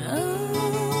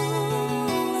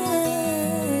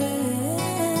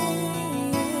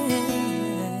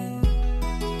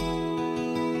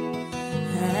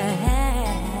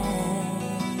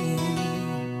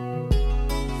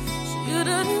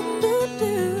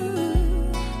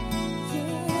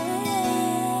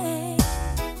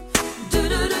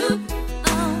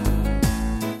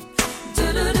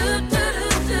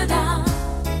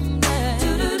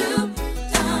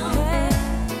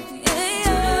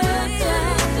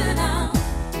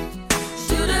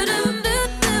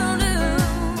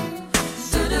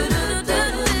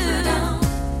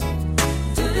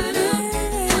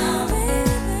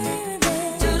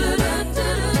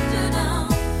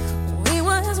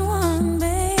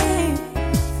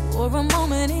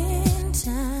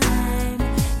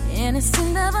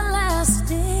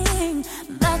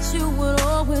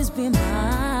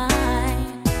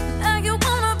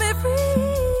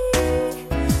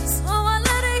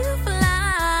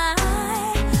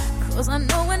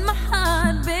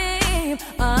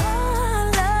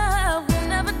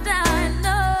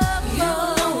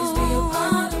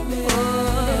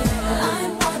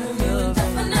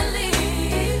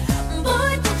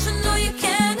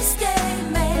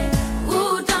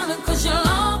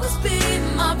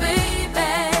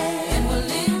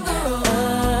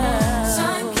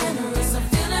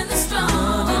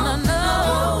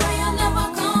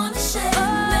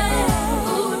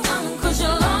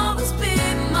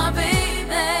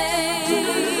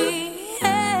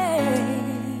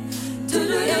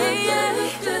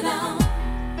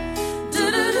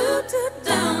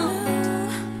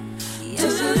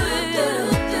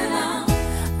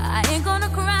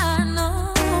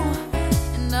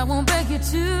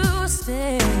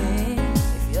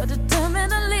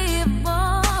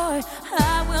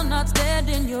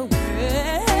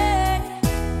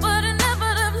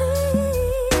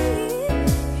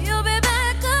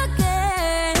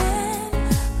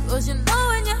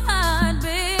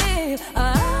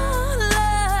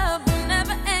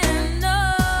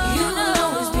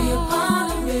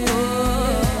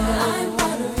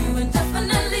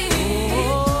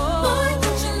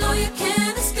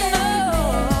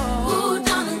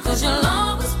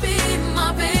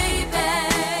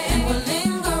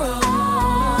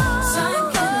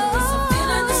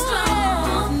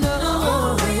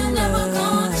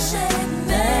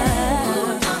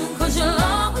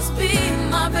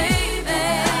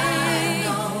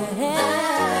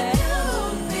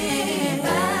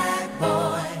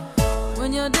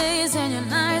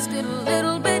 get a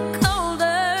little bit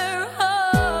colder.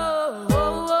 Oh,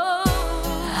 oh, oh.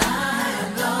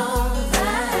 I know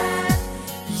that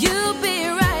you'll be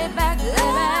right back,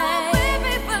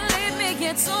 baby. Believe me,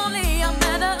 it's only a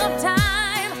matter of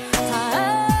time.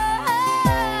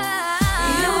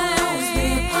 You'll always be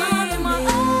a part of me.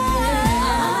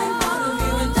 I'm part of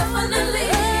you indefinitely.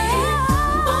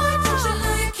 Boy, don't you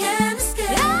know you can't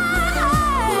escape?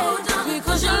 Hold on,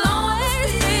 because you'll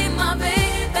always be my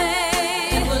baby.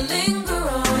 It will linger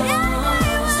on.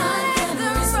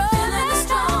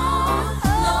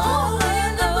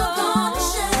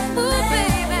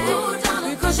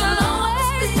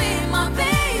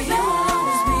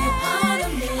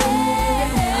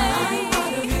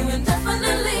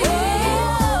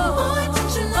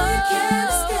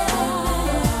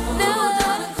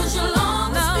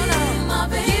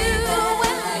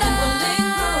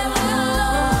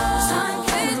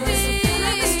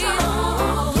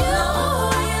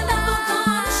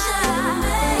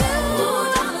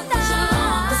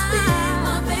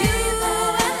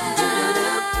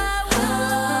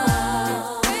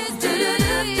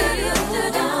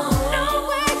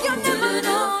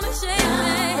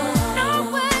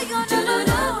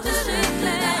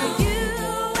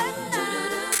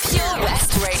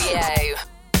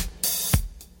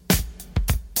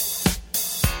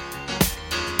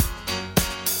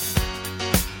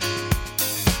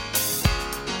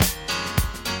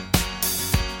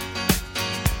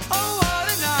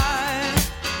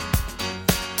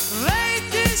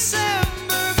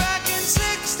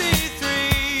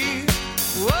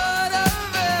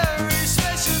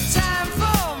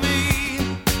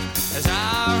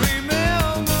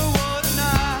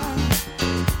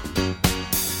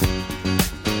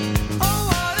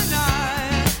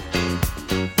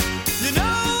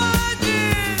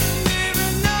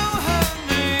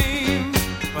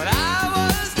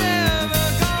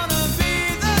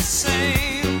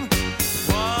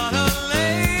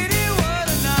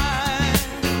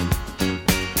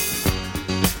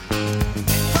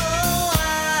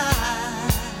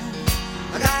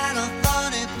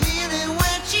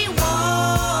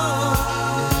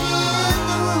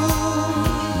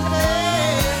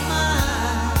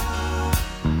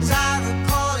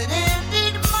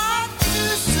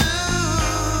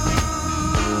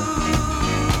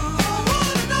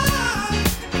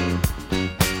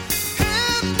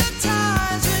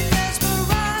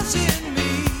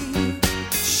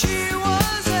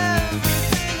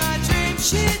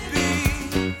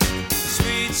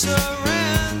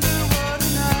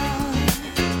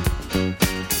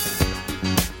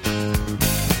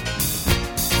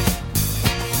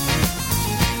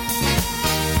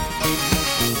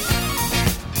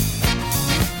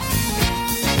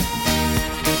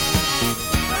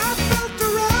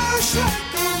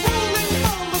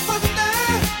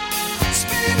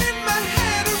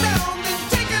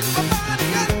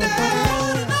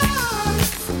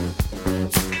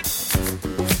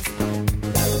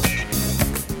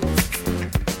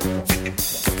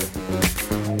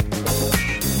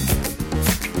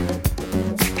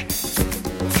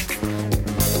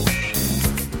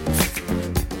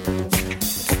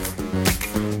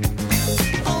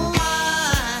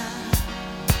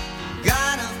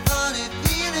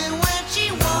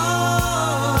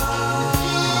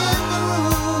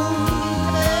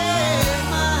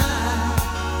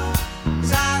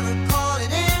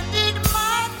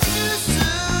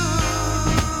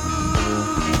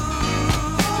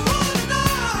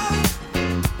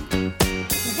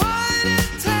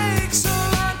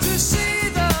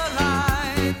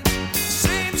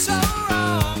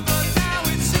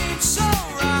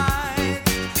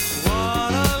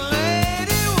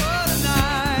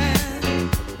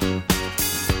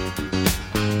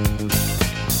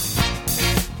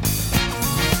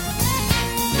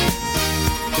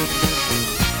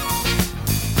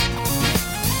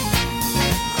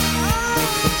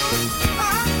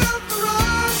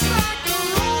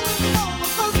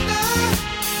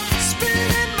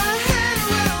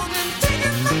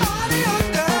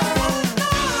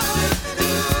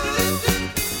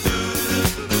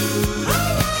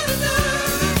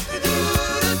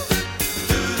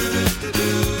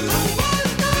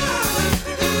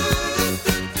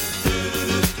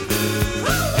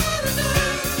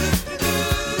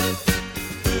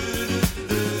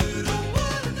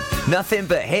 Nothing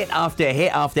but hit after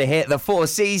hit after hit. The Four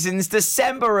Seasons,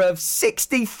 December of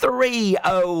 63.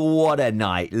 Oh, what a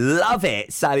night. Love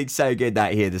it. Sounding so good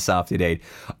that here this afternoon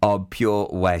on Pure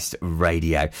West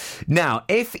Radio. Now,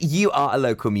 if you are a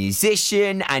local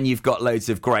musician and you've got loads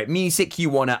of great music you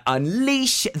want to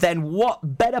unleash, then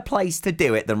what better place to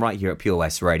do it than right here at Pure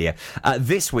West Radio?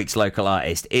 This week's local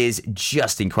artist is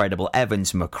just incredible.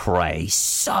 Evans McRae.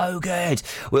 So good.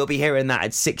 We'll be hearing that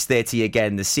at 6:30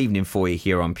 again this evening for you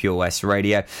here on Pure West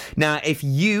Radio. Now, if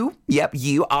you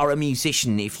are a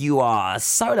musician, if you are a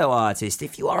solo artist,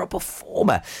 if you are a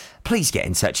performer, please get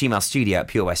in touch. Email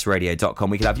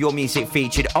studio@purewestradio.com. We could have your music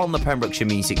featured on the Pembrokeshire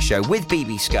Music Show with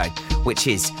BB Scone, which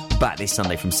is back this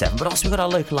Sunday from 7. But also we've got our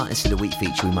local artist of the week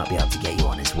feature we might be able to get you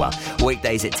on as well.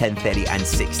 Weekdays at 10:30 and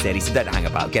 6:30. So don't hang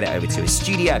about. Get it over to us.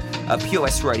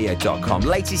 studio@purewestradio.com.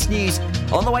 Latest news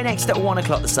on the way next at 1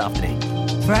 o'clock this afternoon.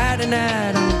 Friday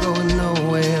night, I'm going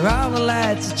nowhere. All the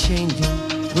lights are changing,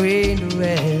 green to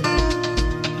red.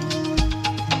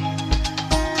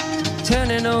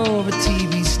 Turning over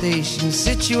TV stations,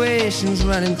 situations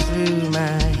running through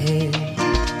my head.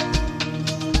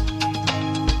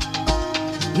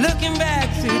 Looking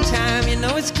back through time, you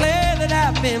know it's clear that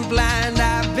I've been blind,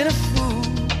 I've been a fool.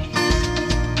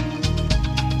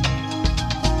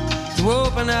 To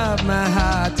open up my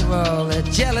heart to all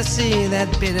that jealousy, that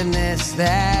bitterness,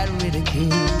 that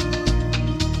ridicule.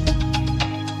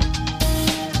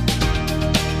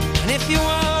 And if you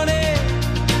want it,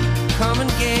 come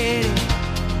and get it,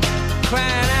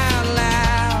 crying out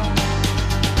loud.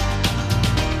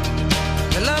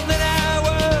 The love that I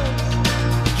was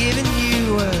giving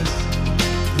you was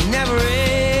never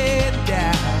in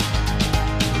doubt.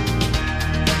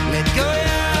 Let go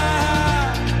your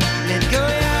heart, let go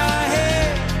your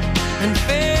head, and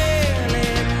feel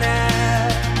it now.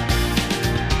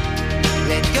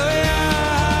 Let go your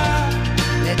heart,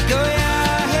 let go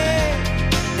your head,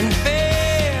 and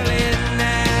feel it now.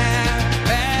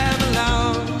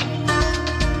 Babylon,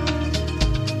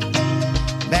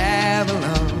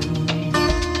 Babylon.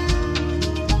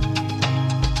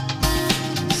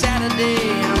 Saturday,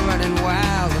 I'm running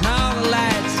wild, and all the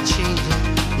lights are changing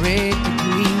red to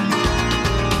green.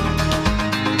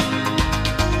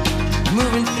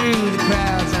 Moving through the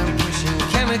crowds, I'm pushing,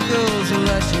 chemicals are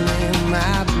rushing in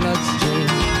my bloodstream.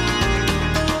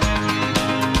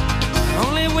 I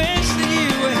only wish that you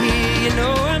were here, you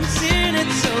know I'm seeing it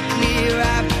so clear.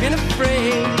 I've been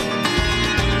afraid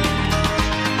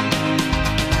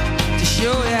to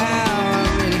show you how I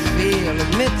really feel,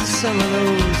 admit to some of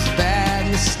those bad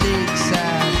mistakes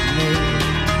I've made.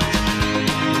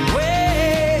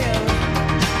 Well,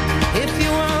 if you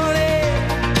want it,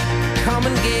 come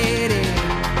and get it,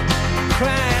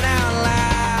 crying out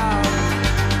loud.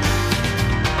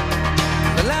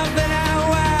 The love that I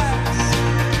was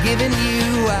giving you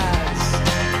was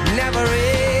never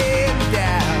in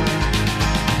doubt.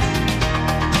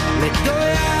 Let go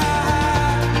your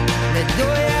heart, let go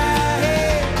your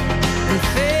head, and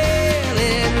feel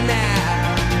it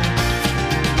now.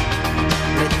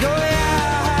 Let go your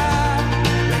heart,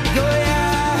 let go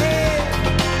your head,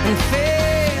 and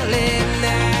feel it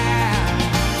now.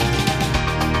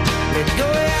 Let go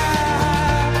your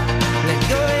heart, let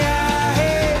go your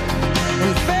head,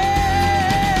 and feel it.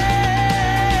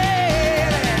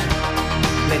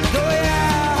 Let go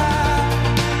your heart,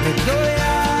 let go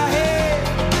your head,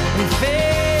 and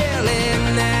feel it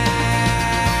now.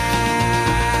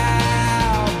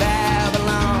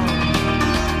 Babylon,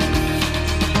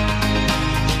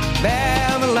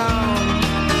 Babylon,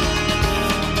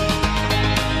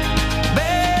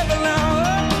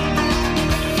 Babylon,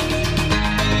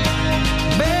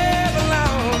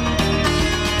 Babylon,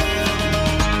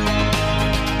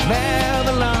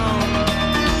 Babylon.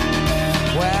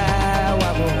 Wow,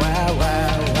 wow, wow,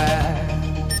 wow, wow.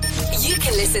 You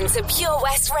can listen to Pure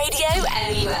West Radio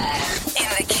anywhere. In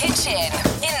the kitchen,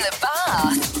 in the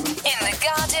bath, in the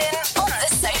garden, on the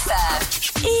sofa,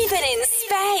 even in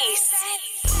space.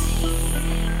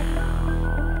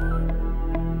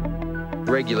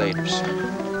 Regulators.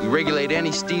 We regulate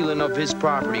any stealing of his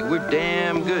property. We're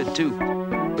damn good, too.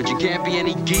 But you can't be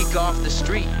any geek off the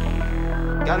street.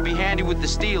 Gotta be handy with the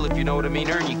steel, if you know what I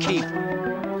mean. Earn your keep.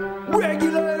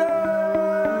 Regulators!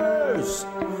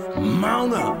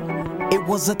 Mount up! It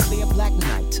was a clear black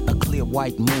night, a clear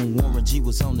white moon. Warren G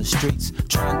was on the streets,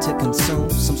 trying to consume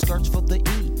some skirts for the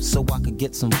E, so I could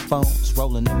get some phones.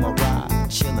 Rolling in my ride,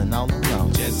 chilling all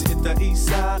alone. Just hit the east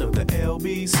side of the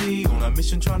LBC, on a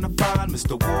mission trying to find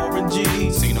Mr. Warren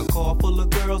G. Seen a car full of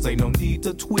girls, ain't no need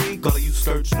to tweak. All of you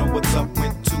search know what's up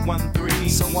with 2 213.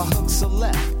 So I hooked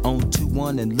select on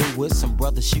 21 and Lewis. Some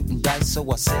brothers shooting dice,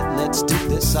 so I said, let's do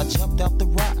this. I jumped out the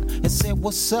ride and said,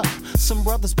 what's up? Some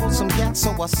brothers pulled some gas,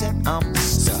 so I said, I'm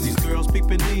stuck. Since these girls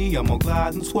peeping me, I'm gonna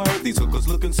glide and swerve. These hookers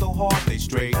looking so hard, they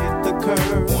straight hit the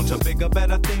curve. Want to bigger,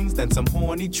 better things than some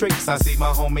horny tricks. I see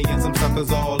my homie and some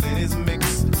suckers all in his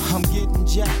mix. I'm getting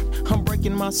jacked, I'm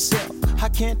breaking myself. I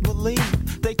can't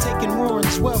believe they taking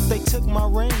Warren's wealth. They took my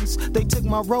rings, they took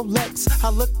my Rolex. I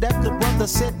looked at the brother,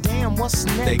 said, damn, what's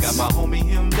next? They got my homie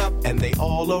hemmed up and they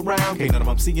all around. Can't none of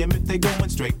them see him if they going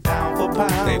straight pound for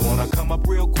pound. They wanna come up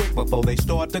real quick before they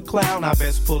start to clown. I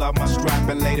best pull out my strap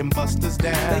and lay them busters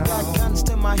down. They got guns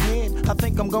to my head, I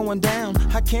think I'm going down.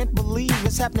 I can't believe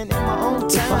it's happening in my own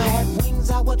town. If I had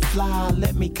wings, I would fly,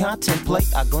 let me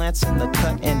contemplate. I glance in the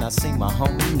cut and I see my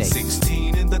homie Nate.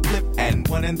 16 in the clip and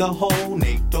 1 in the hole.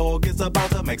 Nate Dogg is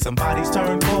about to make some bodies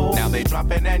turn cold. Now they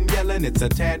dropping and yelling, it's a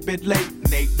tad bit late.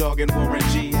 Nate Dogg and Warren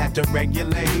G had to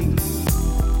regulate.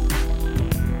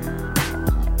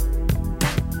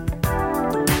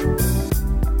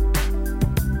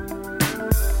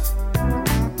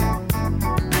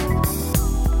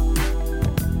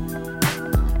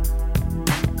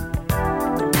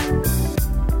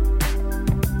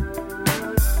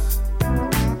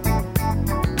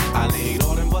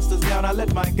 I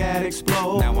let my gad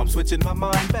explode. Now I'm switching my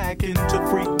mind back into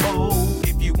freak mode.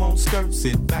 If you won't skirt,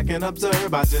 sit back and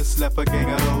observe. I just left a gang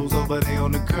of those over there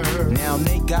on the curb. Now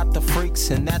they got the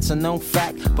freaks, and that's a known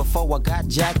fact. Before I got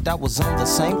jacked, I was on the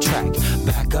same track.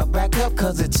 Back up,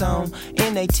 cause it's on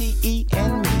N-A-T-E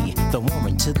and me, the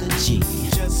Warren to the G.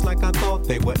 Just like I thought,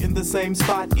 they were in the same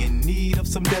spot, in need of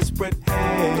some desperate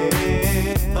help.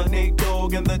 The Nate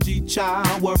Dogg and the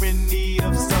G-Child were in need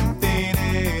of something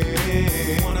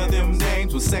else. One of them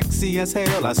dames was sexy as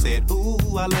hell. I said, ooh,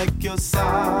 I like your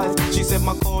size. She said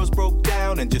my chords broke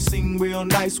down and just sing real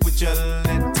nice. Would you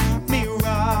let me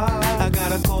ride? I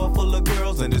got a car full of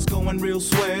girls and it's going real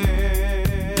swell.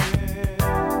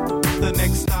 The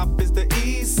next stop is the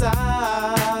East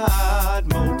Side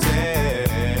Motel.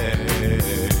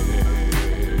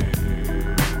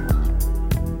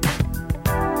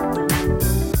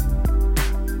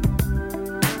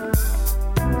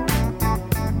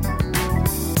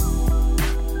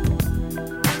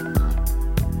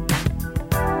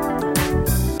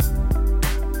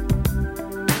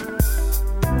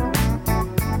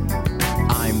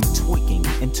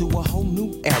 To a whole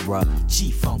new era,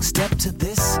 G-Funk, step to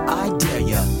this, I dare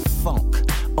ya. Funk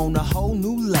on a whole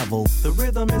new level. The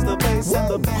rhythm is the bass and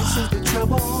the bass is the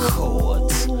treble.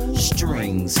 Chords,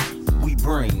 strings, we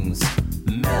brings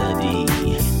melody.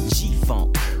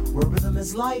 G-Funk, where rhythm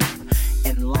is life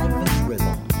and life is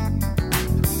rhythm.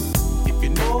 If you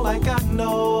know like I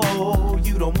know,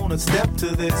 you don't wanna step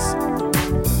to this.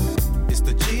 It's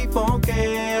the G-Funk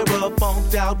era,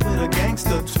 funked out with a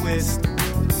gangster twist.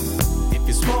 If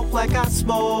you smoke like I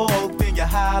smoke, then you're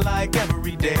high like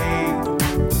every day.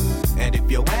 And if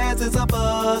your ass is a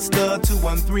buster,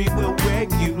 213 will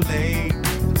regulate.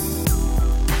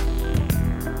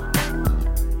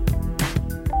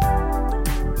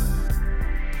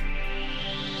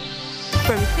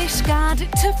 From Fishguard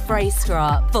to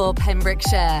Freystrop for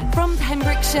Pembrokeshire. From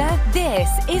Pembrokeshire, this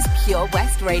is Pure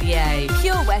West Radio.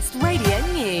 Pure West Radio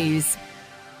News.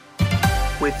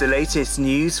 With the latest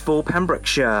news for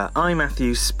Pembrokeshire, I'm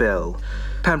Matthew Spill.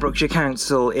 Pembrokeshire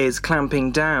Council is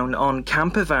clamping down on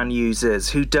campervan users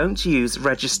who don't use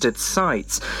registered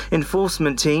sites.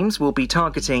 Enforcement teams will be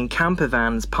targeting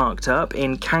campervans parked up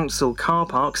in council car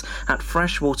parks at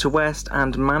Freshwater West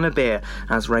and Manorbier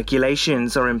as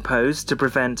regulations are imposed to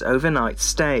prevent overnight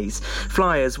stays.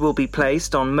 Flyers will be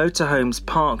placed on motorhomes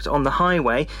parked on the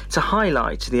highway to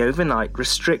highlight the overnight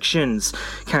restrictions.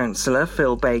 Councillor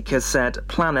Phil Baker said,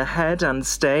 "Plan ahead and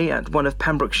stay at one of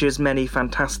Pembrokeshire's many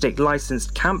fantastic licensed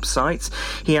campsites."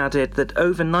 He added that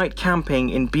overnight camping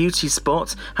in beauty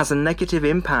spots has a negative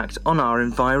impact on our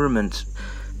environment.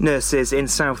 Nurses in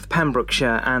South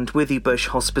Pembrokeshire and Withybush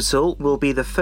Hospital will be the first